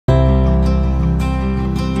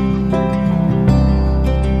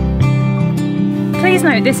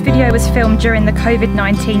Please note this video was filmed during the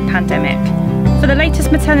COVID-19 pandemic. For the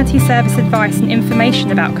latest maternity service advice and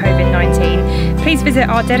information about COVID-19, please visit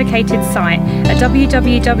our dedicated site at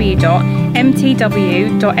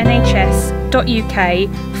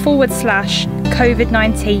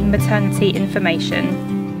www.mtw.nhs.uk/COVID-19 maternity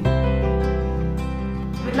information.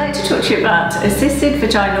 We'd like to talk to you about assisted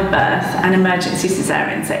vaginal birth and emergency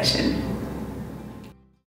caesarean section.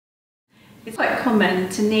 It's quite common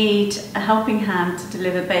to need a helping hand to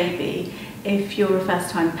deliver baby if you're a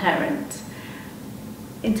first-time parent.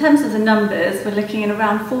 In terms of the numbers, we're looking at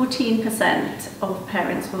around 14% of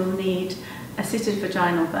parents will need assisted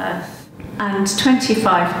vaginal birth and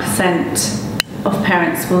 25% of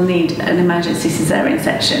parents will need an emergency caesarean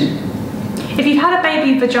section. If you've had a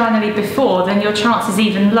baby vaginally before, then your chance is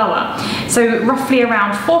even lower. So roughly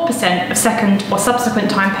around 4% of second or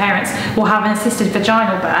subsequent time parents will have an assisted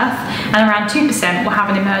vaginal birth and around 2% will have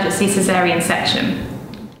an emergency caesarean section.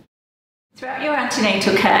 Throughout your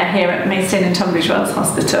antenatal care here at Maidstone and Tunbridge Wells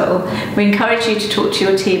Hospital, we encourage you to talk to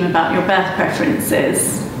your team about your birth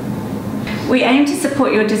preferences. We aim to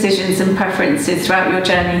support your decisions and preferences throughout your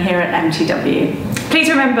journey here at MTW. Please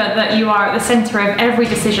remember that you are at the centre of every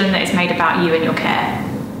decision that is made about you and your care.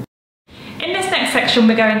 In this next section,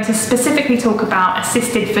 we're going to specifically talk about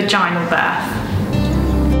assisted vaginal birth.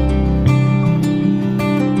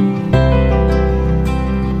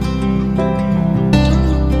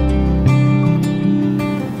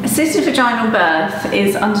 Assisted vaginal birth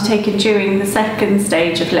is undertaken during the second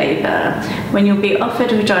stage of labour, when you'll be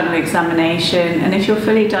offered a vaginal examination, and if you're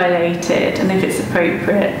fully dilated and if it's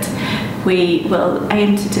appropriate, we will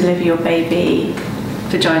aim to deliver your baby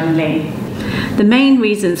vaginally. The main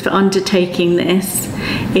reasons for undertaking this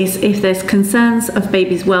is if there's concerns of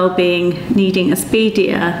baby's well-being needing a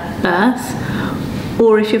speedier birth,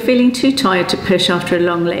 or if you're feeling too tired to push after a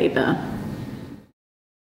long labour.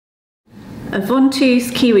 A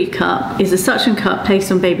ventouse kiwi cup is a suction cup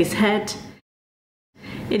placed on baby's head.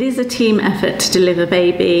 It is a team effort to deliver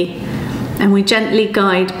baby, and we gently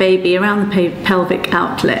guide baby around the pelvic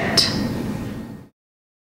outlet.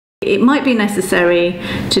 It might be necessary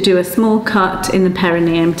to do a small cut in the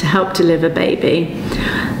perineum to help deliver baby,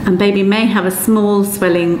 and baby may have a small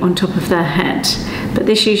swelling on top of their head, but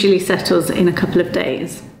this usually settles in a couple of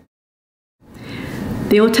days.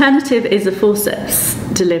 The alternative is a forceps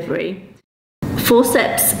delivery.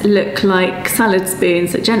 Forceps look like salad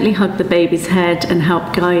spoons that gently hug the baby's head and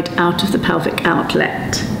help guide out of the pelvic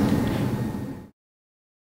outlet.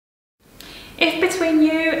 If between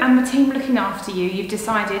you and the team looking after you, you've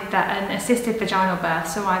decided that an assisted vaginal birth,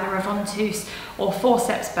 so either a ventouse or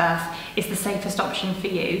forceps birth, is the safest option for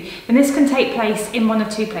you, then this can take place in one of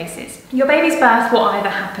two places. Your baby's birth will either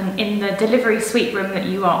happen in the delivery suite room that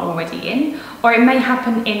you are already in, or it may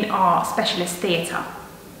happen in our specialist theatre.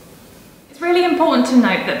 It's really important to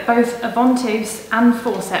note that both a ventouse and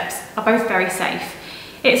forceps are both very safe.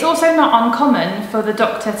 It's also not uncommon for the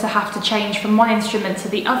doctor to have to change from one instrument to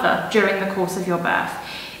the other during the course of your birth.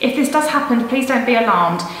 If this does happen, please don't be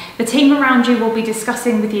alarmed. The team around you will be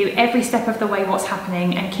discussing with you every step of the way what's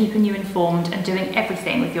happening and keeping you informed and doing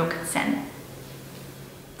everything with your consent.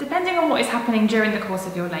 Depending on what is happening during the course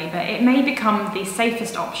of your labour, it may become the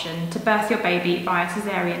safest option to birth your baby via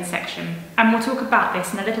caesarean section, and we'll talk about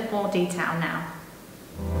this in a little more detail now.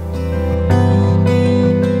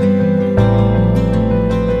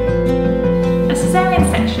 A caesarean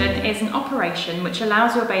section is an operation which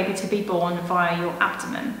allows your baby to be born via your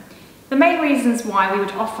abdomen. The main reasons why we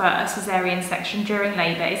would offer a caesarean section during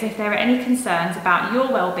labour is if there are any concerns about your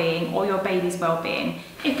well-being or your baby's well-being.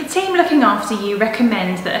 If the team looking after you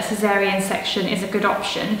recommend that a caesarean section is a good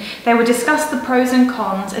option, they will discuss the pros and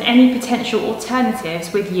cons and any potential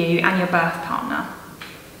alternatives with you and your birth partner.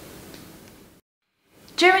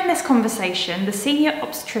 During this conversation, the senior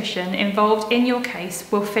obstetrician involved in your case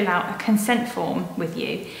will fill out a consent form with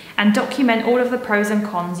you and document all of the pros and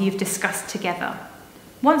cons you've discussed together.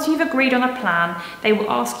 Once you've agreed on a plan, they will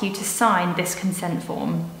ask you to sign this consent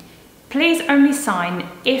form. Please only sign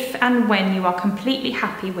if and when you are completely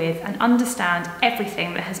happy with and understand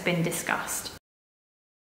everything that has been discussed.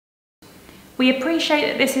 We appreciate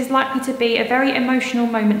that this is likely to be a very emotional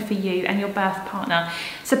moment for you and your birth partner,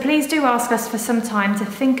 so please do ask us for some time to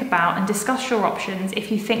think about and discuss your options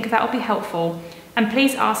if you think that will be helpful, and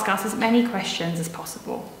please ask us as many questions as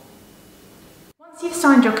possible. Once you've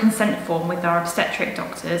signed your consent form with our obstetric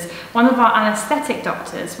doctors, one of our anaesthetic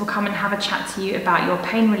doctors will come and have a chat to you about your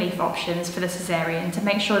pain relief options for the caesarean to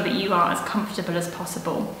make sure that you are as comfortable as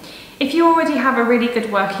possible. If you already have a really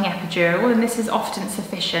good working epidural, then this is often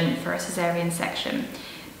sufficient for a caesarean section.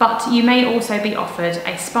 but you may also be offered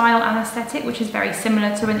a spinal anaesthetic, which is very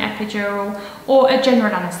similar to an epidural, or a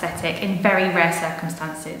general anaesthetic in very rare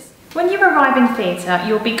circumstances. When you arrive in theatre,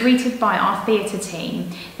 you'll be greeted by our theatre team.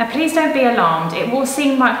 Now please don't be alarmed, it will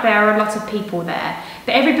seem like there are a lot of people there,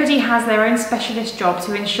 but everybody has their own specialist job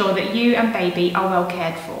to ensure that you and baby are well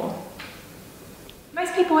cared for.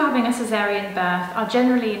 Most people having a caesarean birth are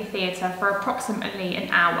generally in theatre for approximately an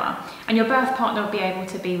hour, and your birth partner will be able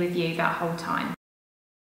to be with you that whole time.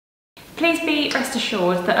 Please be rest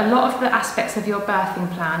assured that a lot of the aspects of your birthing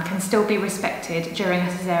plan can still be respected during a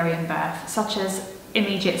caesarean birth, such as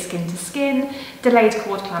immediate skin to skin, delayed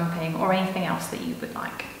cord clamping, or anything else that you would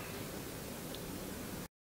like.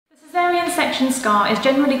 The caesarean section scar is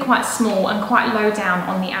generally quite small and quite low down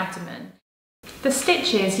on the abdomen. The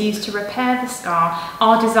stitches used to repair the scar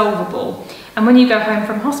are dissolvable, and when you go home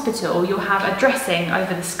from hospital you'll have a dressing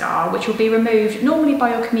over the scar which will be removed normally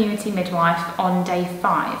by your community midwife on day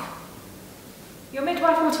 5. Your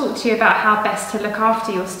midwife will talk to you about how best to look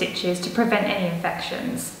after your stitches to prevent any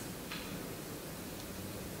infections.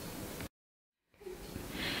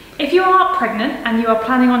 If you are pregnant and you are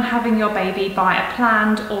planning on having your baby by a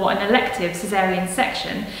planned or an elective caesarean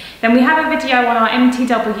section, then we have a video on our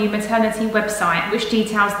MTW Maternity website which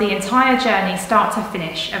details the entire journey start to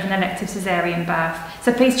finish of an elective caesarean birth,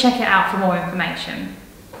 so please check it out for more information.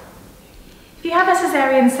 If you have a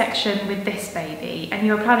caesarean section with this baby and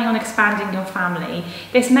you are planning on expanding your family,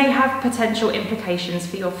 this may have potential implications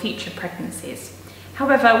for your future pregnancies.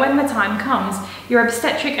 However, when the time comes, your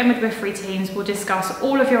obstetric and midwifery teams will discuss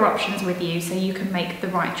all of your options with you so you can make the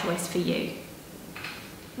right choice for you.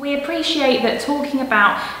 We appreciate that talking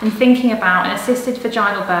about and thinking about an assisted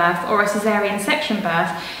vaginal birth or a caesarean section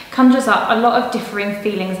birth conjures up a lot of differing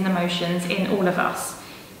feelings and emotions in all of us.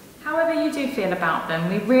 However you do feel about them,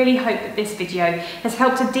 we really hope that this video has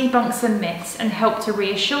helped to debunk some myths and help to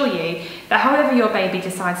reassure you that however your baby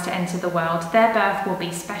decides to enter the world, their birth will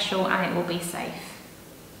be special and it will be safe.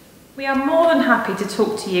 We are more than happy to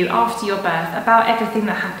talk to you after your birth about everything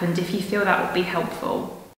that happened if you feel that would be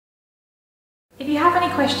helpful. If you have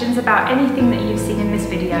any questions about anything that you've seen in this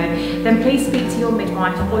video, then please speak to your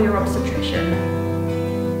midwife or your obstetrician.